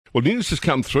Well, news has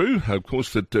come through, of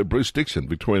course, that Bruce Dixon,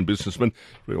 Victorian businessman,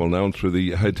 very well known through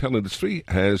the hotel industry,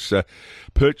 has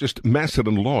purchased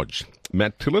Macedon Lodge.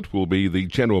 Matt Tillett will be the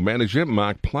general manager.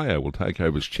 Mark Player will take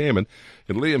over as chairman.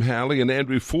 And Liam Howley and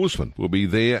Andrew Forsman will be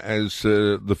there as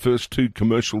the first two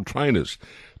commercial trainers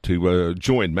to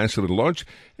join Macedon Lodge.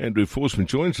 Andrew Forsman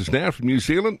joins us now from New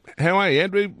Zealand. How are you,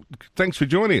 Andrew? Thanks for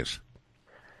joining us.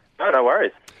 No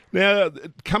worries. Now,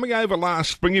 coming over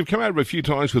last spring, you've come over a few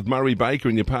times with Murray Baker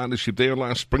in your partnership there.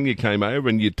 Last spring you came over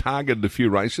and you targeted a few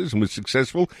races and was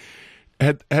successful.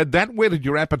 Had that whetted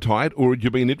your appetite, or had you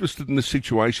been interested in the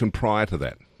situation prior to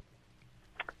that?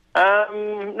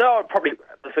 No, probably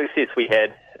the success we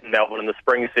had in Melbourne in the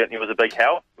spring certainly was a big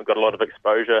help. We got a lot of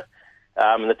exposure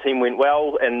and the team went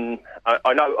well. And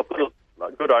I know I've got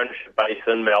a good ownership base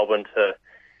in Melbourne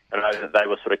I know that they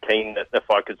were sort of keen that if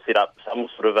I could set up some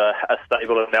sort of a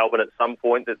stable in Melbourne at some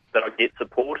point that I'd get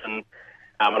support. And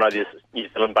I know there's New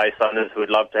Zealand-based owners who would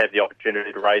love to have the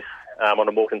opportunity to race on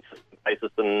a more consistent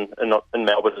basis in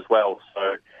Melbourne as well.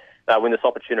 So when this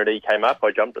opportunity came up,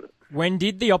 I jumped at it. When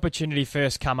did the opportunity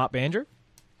first come up, Andrew?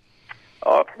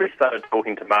 I probably started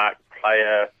talking to Mark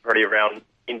Player pretty around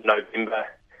end November,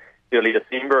 early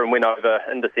December, and went over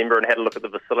in December and had a look at the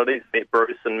facilities, met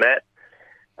Bruce and Matt.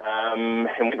 And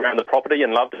went around the property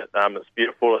and loved it. It's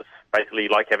beautiful. It's basically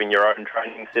like having your own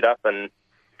training set up. And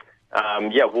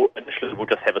initially we'll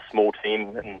just have a small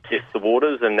team and test the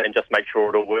waters and just make sure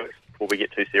it all works before we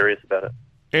get too serious about it.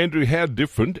 Andrew, how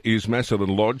different is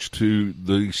Macedon Lodge to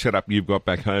the setup you've got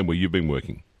back home where you've been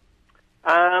working?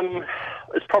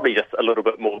 It's probably just a little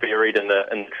bit more varied in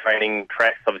the training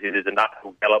tracks. Obviously there's an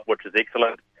uphill gallop, which is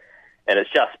excellent. And it's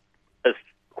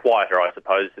quieter, I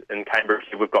suppose. In Cambridge,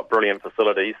 we've got brilliant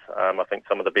facilities. I think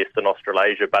some of the best in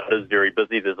Australasia, but it is very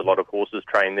busy. There's a lot of horses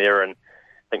trained there, and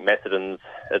I think Macedon's.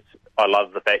 I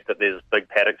love the fact that there's big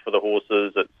paddocks for the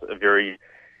horses. It's a very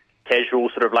casual,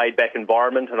 sort of laid-back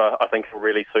environment, and I think it'll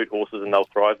really suit horses, and they'll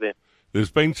thrive there. There's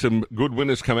been some good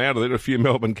winners come out of there, a few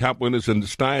Melbourne Cup winners and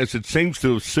stayers. It seems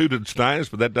to have suited stayers,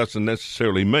 but that doesn't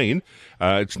necessarily mean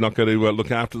it's not going to look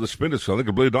after the sprinters. So I think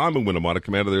a Blue Diamond winner might have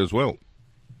come out of there as well.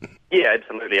 Yeah,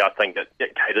 absolutely. I think it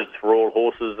caters for all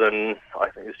horses, and I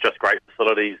think it's just great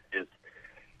facilities. There's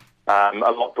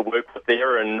a lot to work with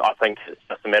there, and I think it's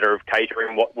just a matter of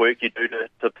catering what work you do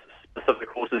to specific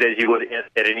horses as you would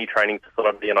at any training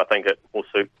facility, and I think it will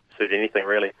suit anything,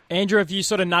 really. Andrew, have you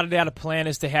sort of nutted out a plan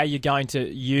as to how you're going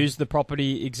to use the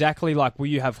property exactly? Like, will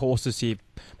you have horses here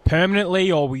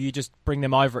permanently, or will you just bring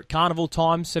them over at carnival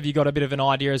times? Have you got a bit of an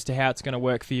idea as to how it's going to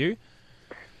work for you?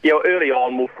 Yeah, early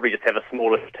on, we'll probably just have a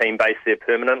smallish team based there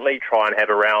permanently, try and have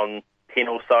around 10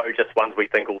 or so, just ones we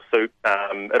think will suit.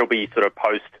 It'll be sort of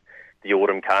post the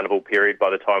autumn carnival period by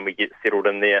the time we get settled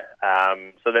in there.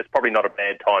 So that's probably not a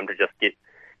bad time to just get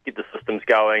the systems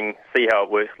going, see how it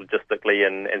works logistically,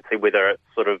 and see whether it's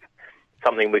sort of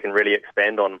something we can really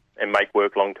expand on and make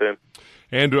work long term.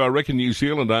 Andrew, I reckon New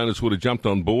Zealand owners would have jumped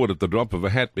on board at the drop of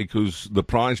a hat because the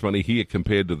prize money here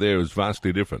compared to there is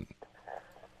vastly different.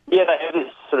 Yeah,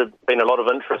 there's sort of been a lot of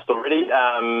interest already.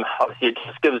 Obviously, it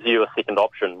just gives you a second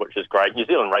option, which is great. New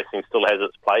Zealand racing still has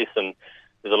its place, and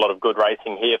there's a lot of good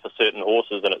racing here for certain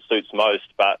horses, and it suits most.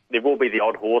 But there will be the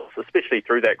odd horse, especially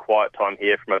through that quiet time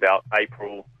here from about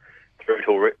April through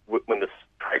to when the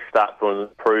track starts to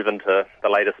improve into the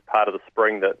latest part of the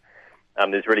spring, that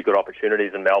there's really good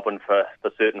opportunities in Melbourne for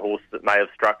certain horses that may have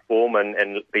struck form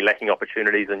and be lacking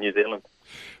opportunities in New Zealand.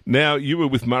 Now, you were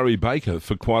with Murray Baker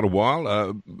for quite a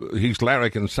while. His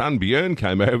larrikin son, Björn,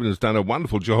 came over and has done a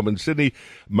wonderful job in Sydney.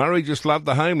 Murray just loved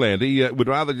the homeland. He would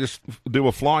rather just do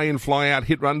a fly-in, fly-out,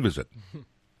 hit-run visit.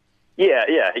 Yeah,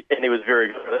 and he was very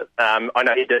good at it. I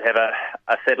know he did have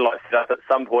a satellite set up at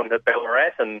some point at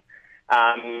Ballarat, and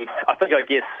I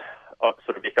guess I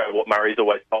sort of echo what Murray's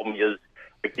always told me is,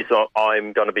 I guess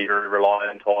I'm going to be very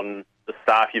reliant on the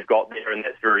staff you've got there, and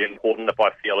that's very important. If I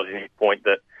feel at any point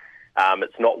that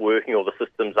it's not working or the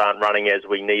systems aren't running as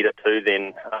we need it to,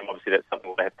 then obviously that's something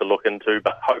we'll have to look into,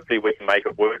 but hopefully we can make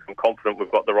it work. I'm confident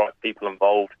we've got the right people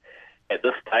involved at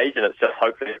this stage, and it's just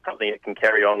hopefully it's something that can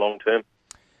carry on long term.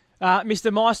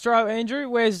 Mr. Maestro, Andrew,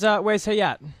 where's he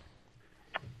at?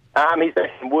 He's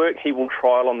back in work. He will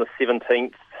trial on the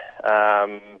 17th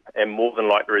and more than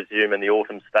likely resume in the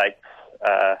autumn stakes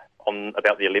on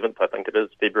about the 11th, I think it is,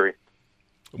 February.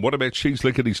 What about She's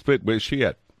Lickety Split? Where's she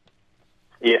at?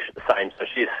 Yeah, the same. So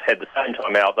she's had the same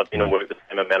time out. They've been in work the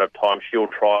same amount of time. She'll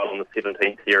trial on the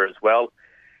 17th here as well.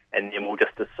 And then we'll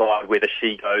just decide whether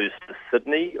she goes to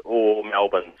Sydney or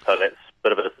Melbourne. So that's a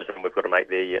bit of a decision we've got to make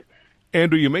there yet.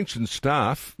 Andrew, you mentioned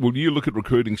staff. Will you look at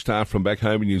recruiting staff from back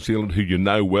home in New Zealand who you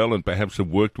know well and perhaps have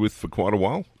worked with for quite a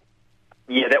while?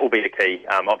 Yeah, that will be the key.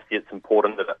 Obviously, it's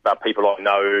important that people I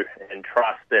know and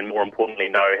trust, and more importantly,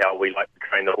 know how we like to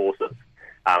train the horses,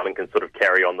 and can sort of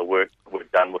carry on the work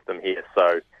we've done with them here.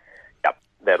 So, yep,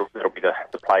 that'll be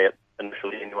the play it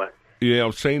initially anyway. Yeah,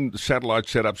 I've seen satellite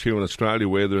setups here in Australia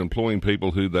where they're employing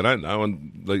people who they don't know,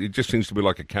 and it just seems to be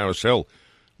like a carousel.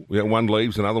 One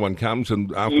leaves, another one comes,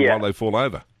 and after a while they fall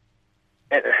over.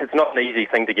 It's not an easy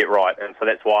thing to get right, and so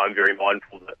that's why I'm very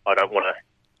mindful that I don't want to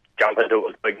jump into it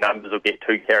with big numbers or get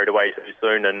too carried away too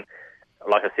soon. And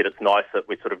like I said, it's nice that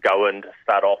we sort of go in to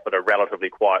start off at a relatively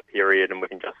quiet period and we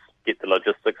can just get the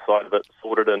logistics side of it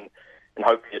sorted and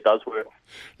hopefully it does work.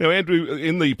 Now, Andrew,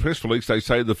 in the press release, they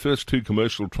say the first two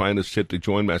commercial trainers set to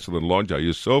join Macedon Lodge are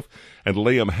yourself and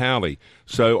Liam Howley.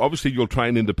 So obviously you'll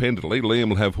train independently. Liam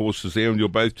will have horses there and you'll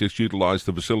both just utilise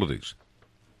the facilities.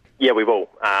 Yeah, we will.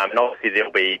 And obviously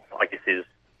there'll be, I guess there's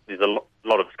a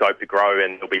lot of scope to grow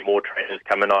and there'll be more trainers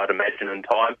coming, I'd imagine, in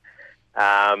time.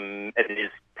 And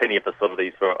there's plenty of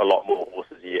facilities for a lot more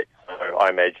horses yet. So I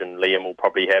imagine Liam will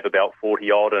probably have about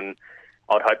 40 odd, and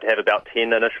I'd hope to have about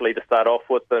 10 initially to start off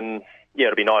with. And yeah,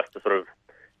 it'll be nice to sort of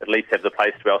at least have the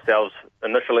place to ourselves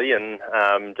initially and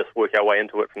just work our way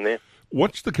into it from there.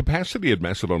 What's the capacity at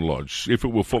Macedon Lodge if it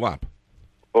will fill up?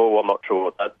 Oh, I'm not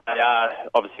sure. They are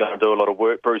obviously going to do a lot of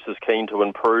work. Bruce is keen to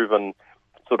improve and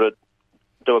sort of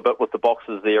do a bit with the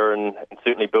boxes there and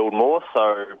certainly build more.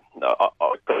 So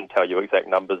I couldn't tell you exact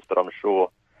numbers, but I'm sure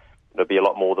it'll be a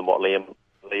lot more than what Liam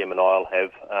and I'll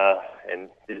have, and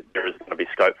there is going to be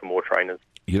scope for more trainers.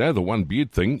 You know, the one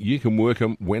beaut thing, you can work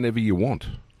them whenever you want.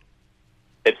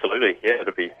 Absolutely, yeah.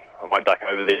 I might duck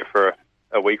over there for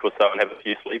a week or so and have a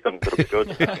few sleep-ins. It'll be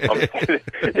good.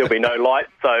 There'll be no light,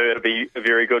 so it'll be a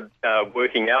very good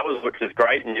working hours, which is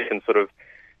great, and you can sort of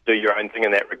do your own thing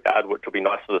in that regard, which will be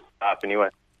nice for the staff anyway.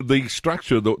 The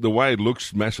structure, the way it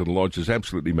looks, Macedon Lodge, is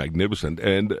absolutely magnificent.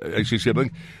 And as you said, I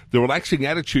think the relaxing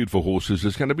attitude for horses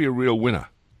is going to be a real winner.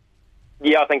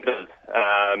 Yeah, I think it is.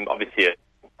 Obviously, it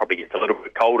probably gets a little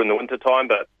bit cold in the winter time,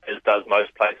 but as does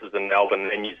most places in Melbourne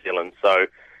and New Zealand. So,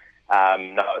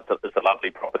 no, it's a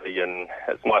lovely property and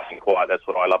it's nice and quiet. That's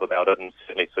what I love about it, and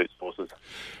certainly suits horses.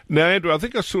 Now, Andrew, I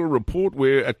think I saw a report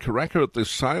where at Karaka at the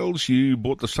sales, you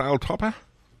bought the sale topper?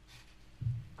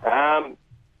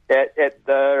 At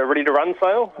the Ready to Run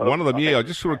sale? One of them, yeah. I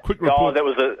just saw a quick report. Oh, it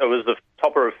was the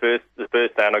topper of the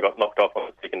first day, and I got knocked off on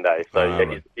the second day. So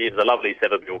right. He's a lovely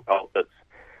Savabeel colt that's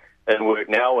in work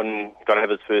now and going to have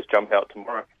his first jump out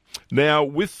tomorrow. Now,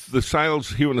 with the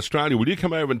sales here in Australia, will you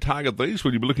come over and target these?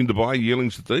 Will you be looking to buy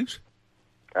yearlings at these?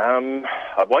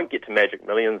 I won't get to Magic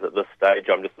Millions at this stage.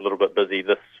 I'm just a little bit busy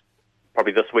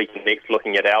probably this week and next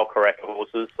looking at our Karaka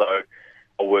horses. So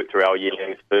I'll work through our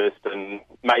yearlings first and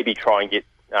maybe try and get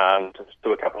to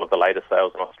do a couple of the later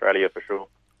sales in Australia for sure.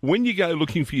 When you go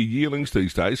looking for your yearlings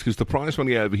these days, because the prize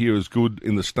money over here is good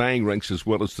in the staying ranks as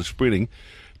well as the spreading,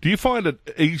 do you find it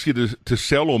easier to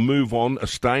sell or move on a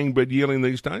staying bred yearling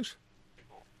these days?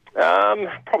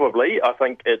 Probably. I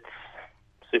think it's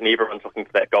certainly everyone's looking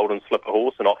for that golden slipper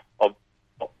horse, and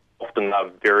often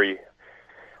they're very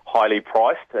highly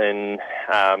priced, and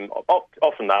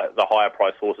often the higher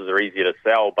priced horses are easier to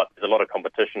sell, but there's a lot of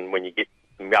competition when you get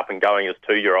them up and going as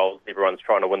 2-year-olds. Everyone's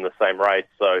trying to win the same race,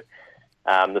 so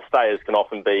the stayers can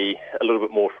often be a little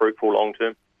bit more fruitful long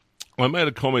term. I made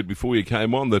a comment before you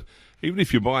came on that even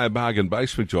if you buy a bargain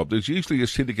basement job, there's usually a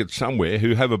syndicate somewhere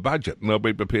who have a budget and they'll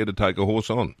be prepared to take a horse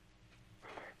on.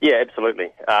 Yeah,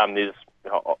 absolutely. There's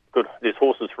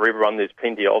horses for everyone. There's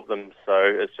plenty of them, so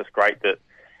it's just great that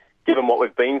given what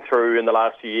we've been through in the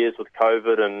last few years with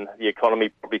COVID and the economy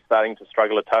probably starting to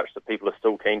struggle a touch, that people are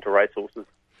still keen to race horses.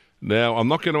 Now, I'm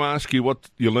not going to ask you what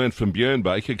you learned from Björn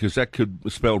Baker, because that could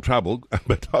spell trouble,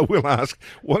 but I will ask,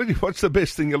 what's the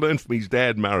best thing you learned from his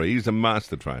dad, Murray? He's a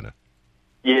master trainer.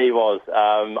 Yeah, he was.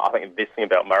 I think the best thing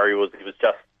about Murray was he was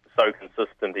just so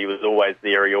consistent. He was always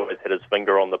there. He always had his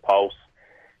finger on the pulse.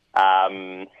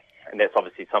 And that's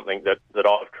obviously something that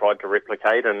I've tried to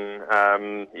replicate.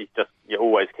 And you're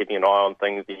always keeping an eye on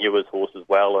things. He knew his horse as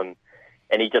well, and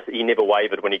he never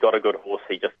wavered. When he got a good horse,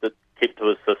 he just kept to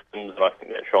his systems, and I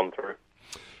think that shone through.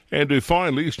 Andrew,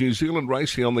 finally, is New Zealand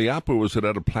racing on the up, or is it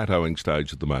at a plateauing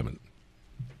stage at the moment?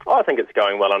 I think it's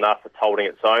going well enough. It's holding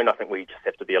its own. I think we just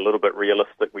have to be a little bit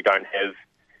realistic. We don't have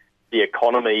the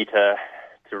economy to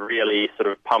really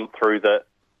sort of pump through the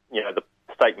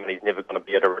stake money's never going to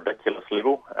be at a ridiculous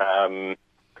level.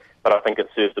 But I think it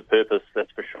serves a purpose,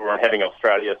 that's for sure. And having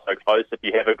Australia so close, if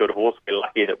you have a good horse, we're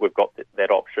lucky that we've got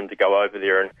that option to go over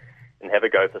there and have a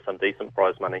go for some decent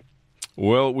prize money.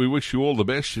 Well, we wish you all the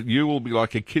best. You will be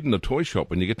like a kid in a toy shop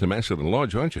when you get to Macedon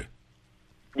Lodge, aren't you?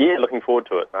 Yeah, looking forward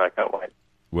to it. I can't wait.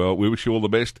 Well, we wish you all the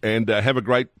best, and have a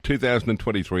great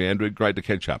 2023, Andrew. Great to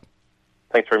catch up.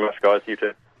 Thanks very much, guys. You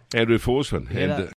too. Andrew Forsman. Yeah, and